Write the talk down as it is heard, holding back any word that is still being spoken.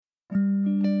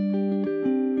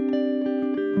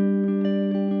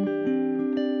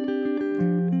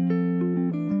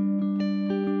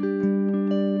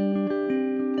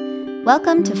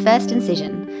Welcome to First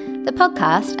Incision, the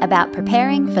podcast about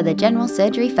preparing for the General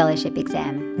Surgery Fellowship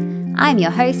exam. I'm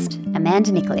your host,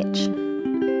 Amanda Nikolic.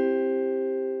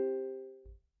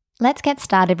 Let's get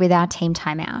started with our team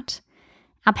timeout.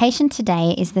 Our patient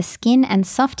today is the skin and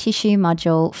soft tissue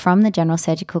module from the general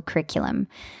surgical curriculum.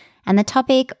 And the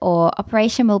topic or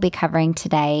operation we'll be covering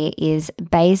today is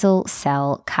basal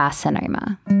cell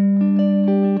carcinoma.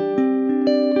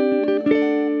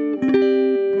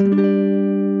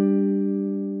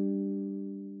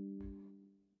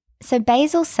 So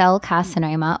basal cell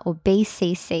carcinoma, or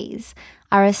BCCs,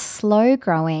 are a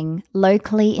slow-growing,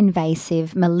 locally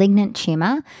invasive malignant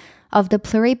tumour of the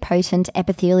pluripotent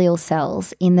epithelial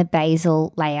cells in the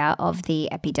basal layer of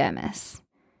the epidermis.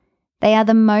 They are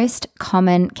the most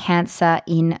common cancer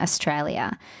in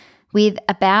Australia, with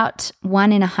about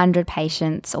 1 in 100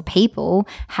 patients or people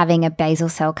having a basal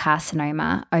cell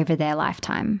carcinoma over their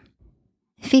lifetime.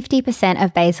 50%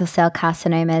 of basal cell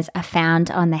carcinomas are found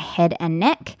on the head and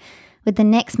neck, with the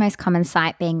next most common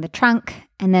site being the trunk,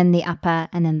 and then the upper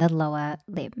and then the lower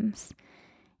limbs.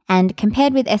 And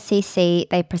compared with SCC,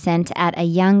 they present at a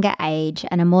younger age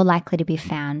and are more likely to be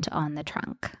found on the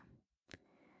trunk.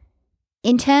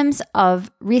 In terms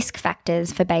of risk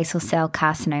factors for basal cell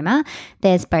carcinoma,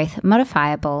 there's both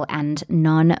modifiable and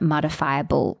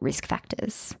non-modifiable risk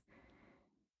factors.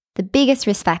 The biggest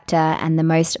risk factor and the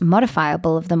most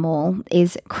modifiable of them all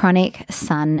is chronic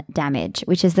sun damage,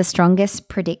 which is the strongest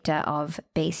predictor of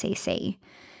BCC.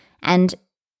 And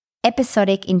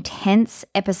episodic intense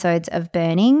episodes of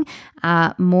burning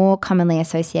are more commonly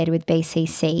associated with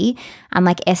BCC,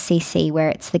 unlike SCC, where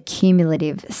it's the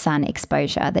cumulative sun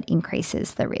exposure that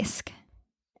increases the risk.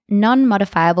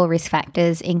 Non-modifiable risk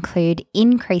factors include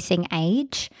increasing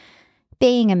age,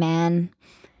 being a man,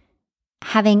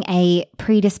 having a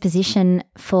predisposition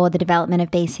for the development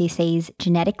of BCCs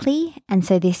genetically, and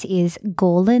so this is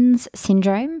Gorlin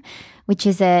syndrome, which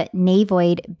is a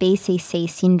nevoid BCC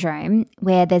syndrome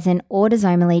where there's an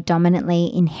autosomally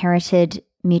dominantly inherited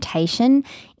mutation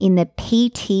in the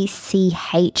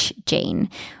PTCH gene,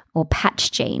 or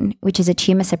patch gene, which is a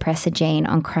tumour suppressor gene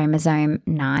on chromosome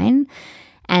 9.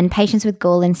 And patients with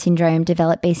Gorlin syndrome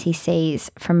develop BCCs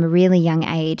from a really young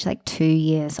age, like 2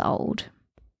 years old.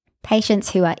 Patients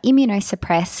who are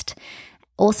immunosuppressed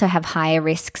also have higher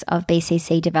risks of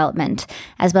BCC development,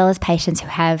 as well as patients who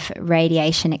have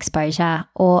radiation exposure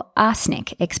or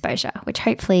arsenic exposure, which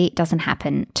hopefully doesn't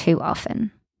happen too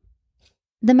often.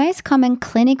 The most common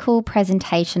clinical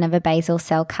presentation of a basal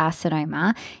cell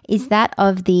carcinoma is that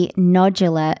of the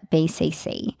nodular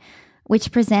BCC,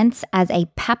 which presents as a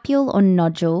papule or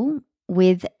nodule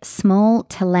with small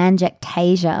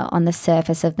telangiectasia on the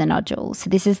surface of the nodule. So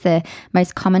this is the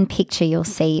most common picture you'll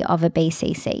see of a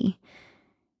BCC.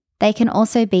 They can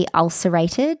also be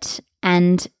ulcerated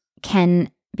and can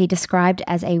be described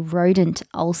as a rodent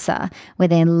ulcer, where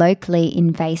they're locally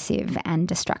invasive and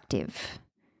destructive.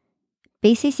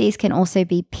 BCCs can also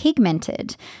be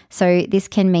pigmented, so this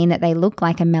can mean that they look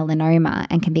like a melanoma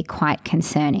and can be quite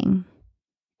concerning.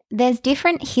 There's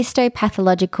different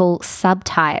histopathological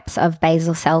subtypes of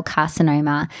basal cell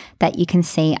carcinoma that you can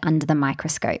see under the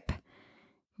microscope.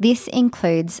 This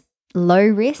includes low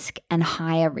risk and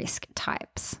higher risk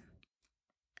types.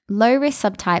 Low risk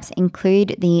subtypes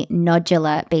include the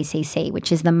nodular BCC,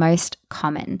 which is the most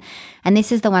common. And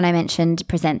this is the one I mentioned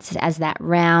presents as that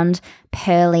round,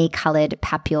 pearly coloured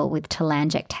papule with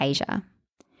telangiectasia.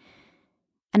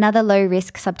 Another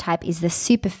low-risk subtype is the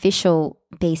superficial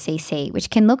BCC, which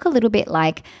can look a little bit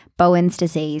like Bowen's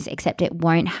disease, except it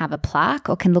won't have a plaque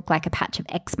or can look like a patch of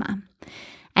eczema.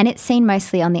 And it's seen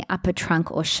mostly on the upper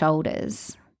trunk or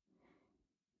shoulders.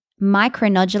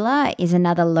 Micronodular is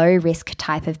another low-risk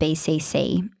type of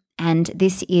BCC, and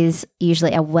this is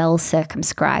usually a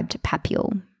well-circumscribed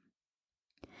papule.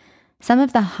 Some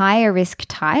of the higher risk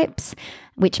types,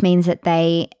 which means that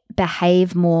they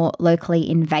behave more locally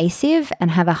invasive and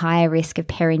have a higher risk of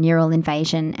perineural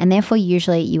invasion, and therefore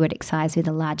usually you would excise with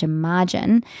a larger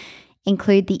margin,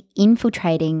 include the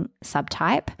infiltrating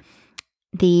subtype,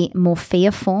 the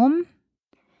morpheaform,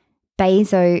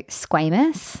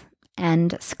 basosquamous,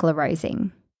 and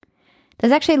sclerosing.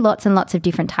 There's actually lots and lots of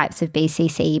different types of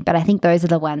BCC, but I think those are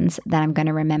the ones that I'm going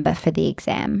to remember for the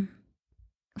exam.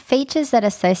 Features that are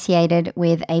associated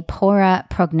with a poorer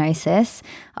prognosis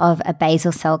of a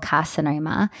basal cell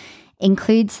carcinoma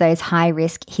includes those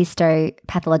high-risk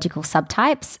histopathological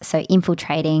subtypes, so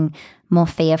infiltrating,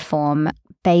 morpheaform,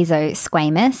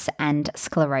 basosquamous, and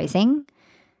sclerosing.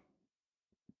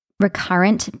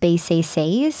 Recurrent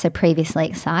BCCs, so previously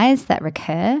excised, that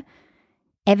recur.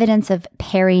 Evidence of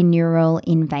perineural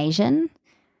invasion.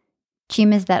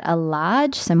 tumours that are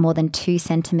large, so more than 2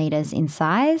 centimetres in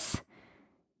size,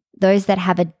 those that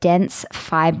have a dense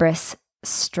fibrous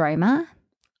stroma,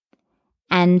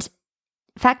 and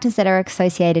factors that are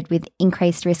associated with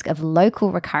increased risk of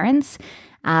local recurrence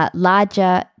are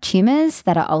larger tumours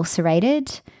that are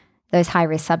ulcerated, those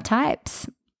high-risk subtypes,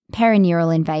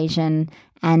 perineural invasion,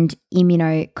 and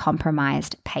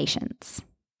immunocompromised patients.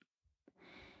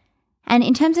 And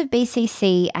in terms of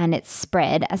BCC and its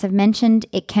spread, as I've mentioned,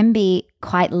 it can be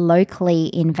quite locally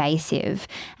invasive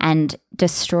and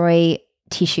destroy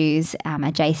tissues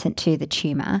adjacent to the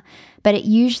tumour, but it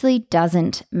usually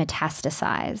doesn't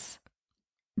metastasize.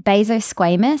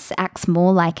 Basosquamous acts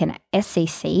more like an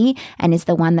SCC and is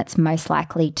the one that's most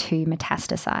likely to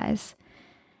metastasize.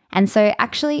 And so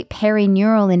actually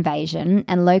perineural invasion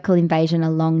and local invasion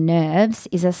along nerves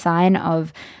is a sign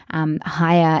of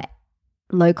higher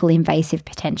local invasive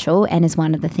potential and is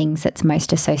one of the things that's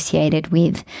most associated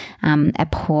with a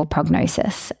poor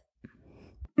prognosis.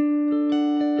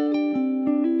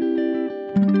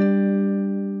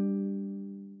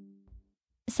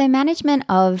 So management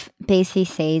of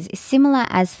BCCs is similar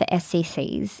as for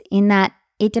SCCs in that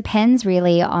it depends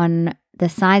really on the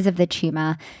size of the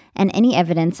tumour and any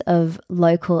evidence of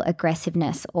local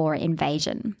aggressiveness or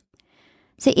invasion.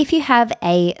 So if you have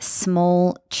a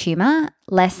small tumour,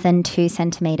 less than 2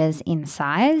 centimetres in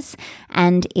size,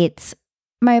 and it's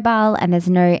mobile and there's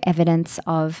no evidence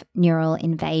of neural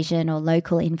invasion or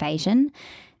local invasion,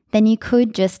 then you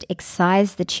could just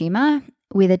excise the tumour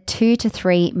with a 2 to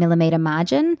 3 millimetre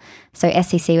margin. So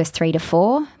SCC was 3 to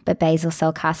 4, but basal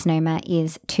cell carcinoma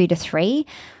is 2 to 3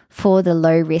 for the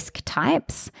low risk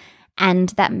types, and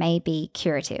that may be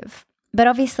curative. But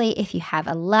obviously, if you have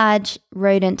a large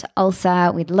rodent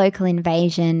ulcer with local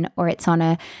invasion or it's on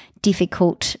a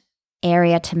difficult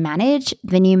area to manage,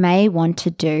 then you may want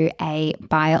to do a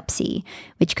biopsy,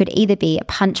 which could either be a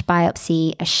punch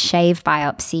biopsy, a shave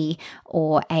biopsy,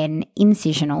 or an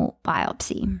incisional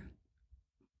biopsy.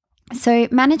 So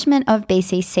management of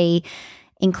BCC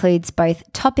includes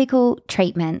both topical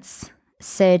treatments,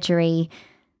 surgery,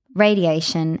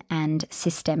 radiation, and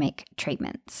systemic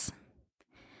treatments.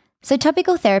 So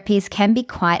topical therapies can be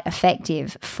quite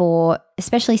effective for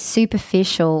especially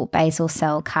superficial basal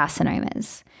cell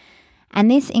carcinomas.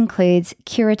 And this includes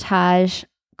curettage,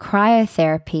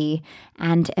 cryotherapy,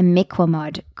 and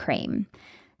imiquimod cream.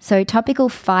 So topical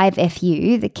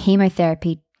 5-FU, the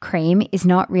chemotherapy cream, is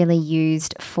not really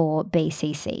used for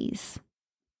BCCs.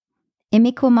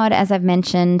 Imiquimod, as I've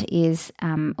mentioned, is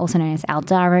also known as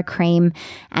Aldara cream,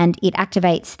 and it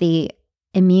activates the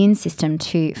immune system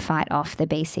to fight off the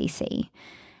BCC.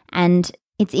 And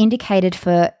it's indicated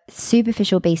for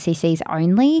superficial BCCs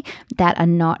only that are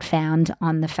not found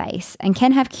on the face and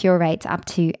can have cure rates up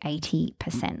to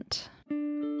 80%.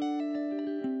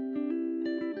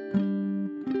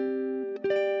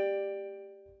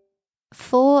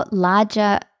 For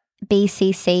larger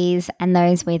BCCs and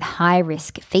those with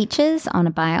high-risk features on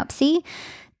a biopsy,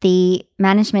 the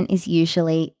management is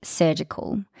usually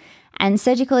surgical. And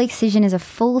surgical excision is a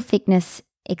full-thickness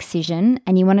excision,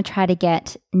 and you want to try to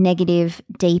get negative,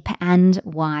 deep, and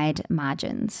wide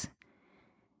margins.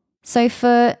 So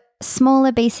for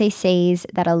smaller BCCs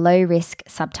that are low-risk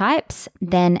subtypes,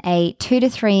 then a 2 to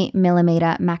 3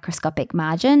 millimetre macroscopic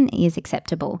margin is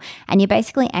acceptable, and you're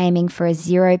basically aiming for a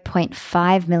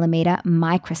 0.5 millimetre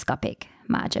microscopic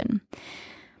margin.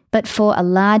 But for a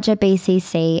larger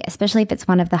BCC, especially if it's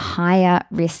one of the higher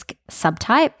risk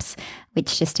subtypes,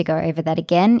 which just to go over that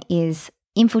again is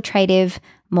infiltrative,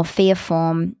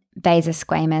 morpheoform,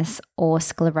 basosquamous, or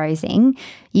sclerosing,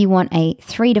 you want a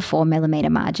 3 to 4 millimetre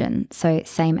margin, so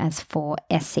same as for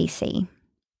SCC.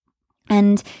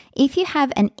 And if you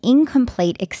have an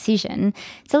incomplete excision,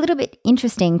 it's a little bit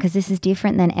interesting because this is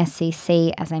different than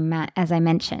SCC as I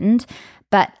mentioned,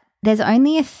 but there's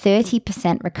only a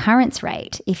 30% recurrence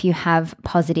rate if you have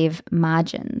positive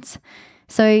margins.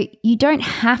 So you don't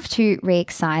have to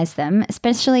re-excise them,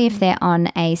 especially if they're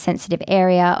on a sensitive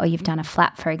area or you've done a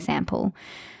flap, for example.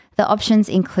 The options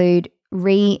include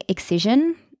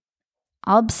re-excision,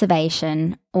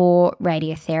 observation, or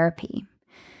radiotherapy.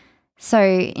 So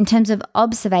in terms of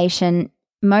observation,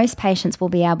 most patients will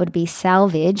be able to be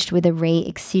salvaged with a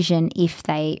re-excision if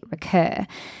they recur.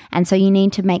 And so you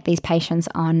need to make these patients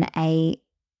on a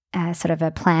sort of a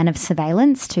plan of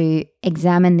surveillance to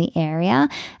examine the area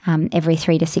every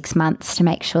 3 to 6 months to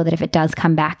make sure that if it does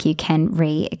come back, you can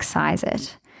re-excise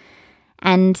it.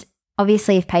 And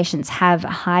obviously, if patients have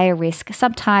higher risk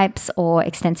subtypes or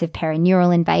extensive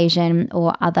perineural invasion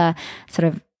or other sort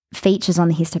of features on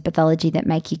the histopathology that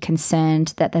make you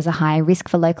concerned that there's a high risk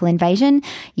for local invasion,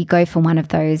 you go for one of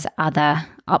those other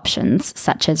options,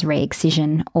 such as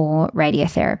re-excision or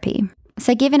radiotherapy.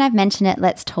 So given I've mentioned it,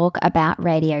 let's talk about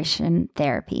radiation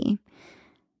therapy.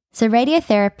 So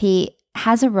radiotherapy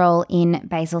has a role in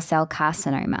basal cell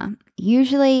carcinoma,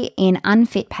 usually in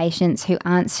unfit patients who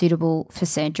aren't suitable for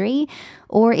surgery,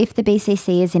 or if the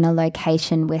BCC is in a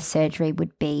location where surgery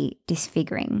would be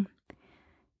disfiguring.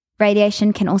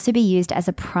 Radiation can also be used as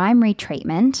a primary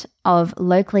treatment of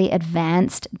locally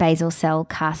advanced basal cell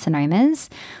carcinomas,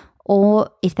 or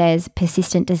if there's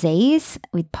persistent disease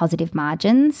with positive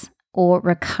margins, or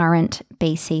recurrent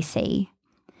BCC.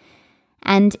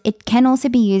 And it can also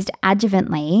be used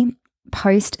adjuvantly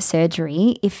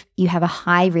post-surgery if you have a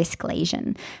high-risk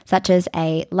lesion, such as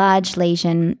a large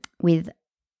lesion with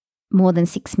more than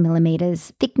 6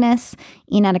 millimeters thickness,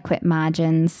 inadequate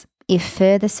margins, if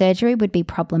further surgery would be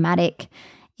problematic,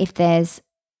 if there's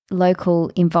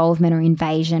local involvement or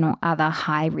invasion or other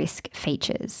high-risk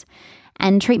features.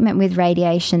 And treatment with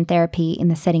radiation therapy in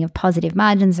the setting of positive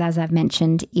margins, as I've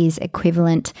mentioned, is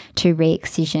equivalent to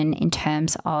re-excision in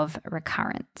terms of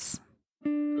recurrence.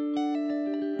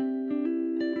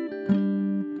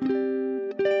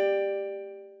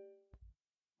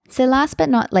 So last but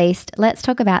not least, let's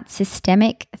talk about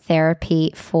systemic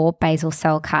therapy for basal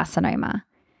cell carcinoma.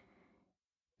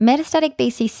 Metastatic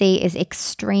BCC is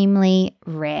extremely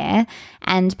rare,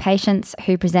 and patients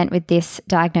who present with this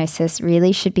diagnosis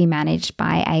really should be managed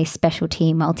by a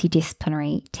specialty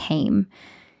multidisciplinary team.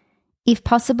 If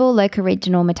possible,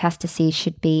 locoregional metastases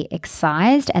should be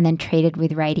excised and then treated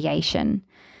with radiation.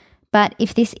 But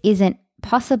if this isn't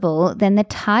possible, then the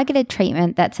targeted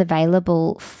treatment that's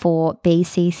available for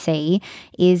BCC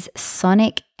is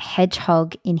sonic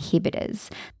hedgehog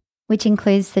inhibitors, which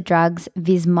includes the drugs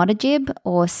vismodegib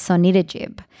or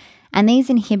sonidegib. And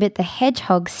these inhibit the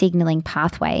hedgehog signalling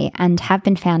pathway and have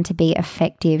been found to be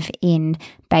effective in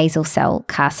basal cell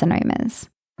carcinomas.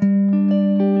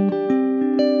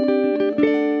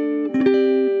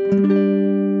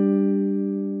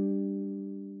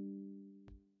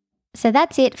 So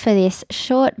that's it for this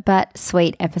short but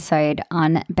sweet episode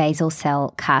on basal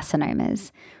cell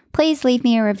carcinomas. Please leave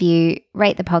me a review,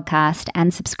 rate the podcast,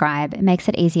 and subscribe. It makes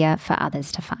it easier for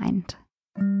others to find.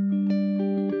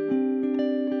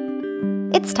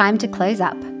 It's time to close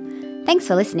up. Thanks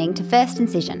for listening to First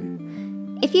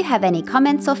Incision. If you have any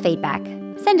comments or feedback,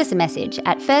 send us a message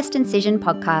at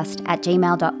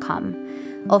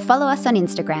firstincisionpodcast@gmail.com or follow us on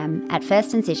Instagram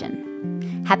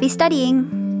 @firstincision. Happy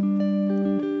studying!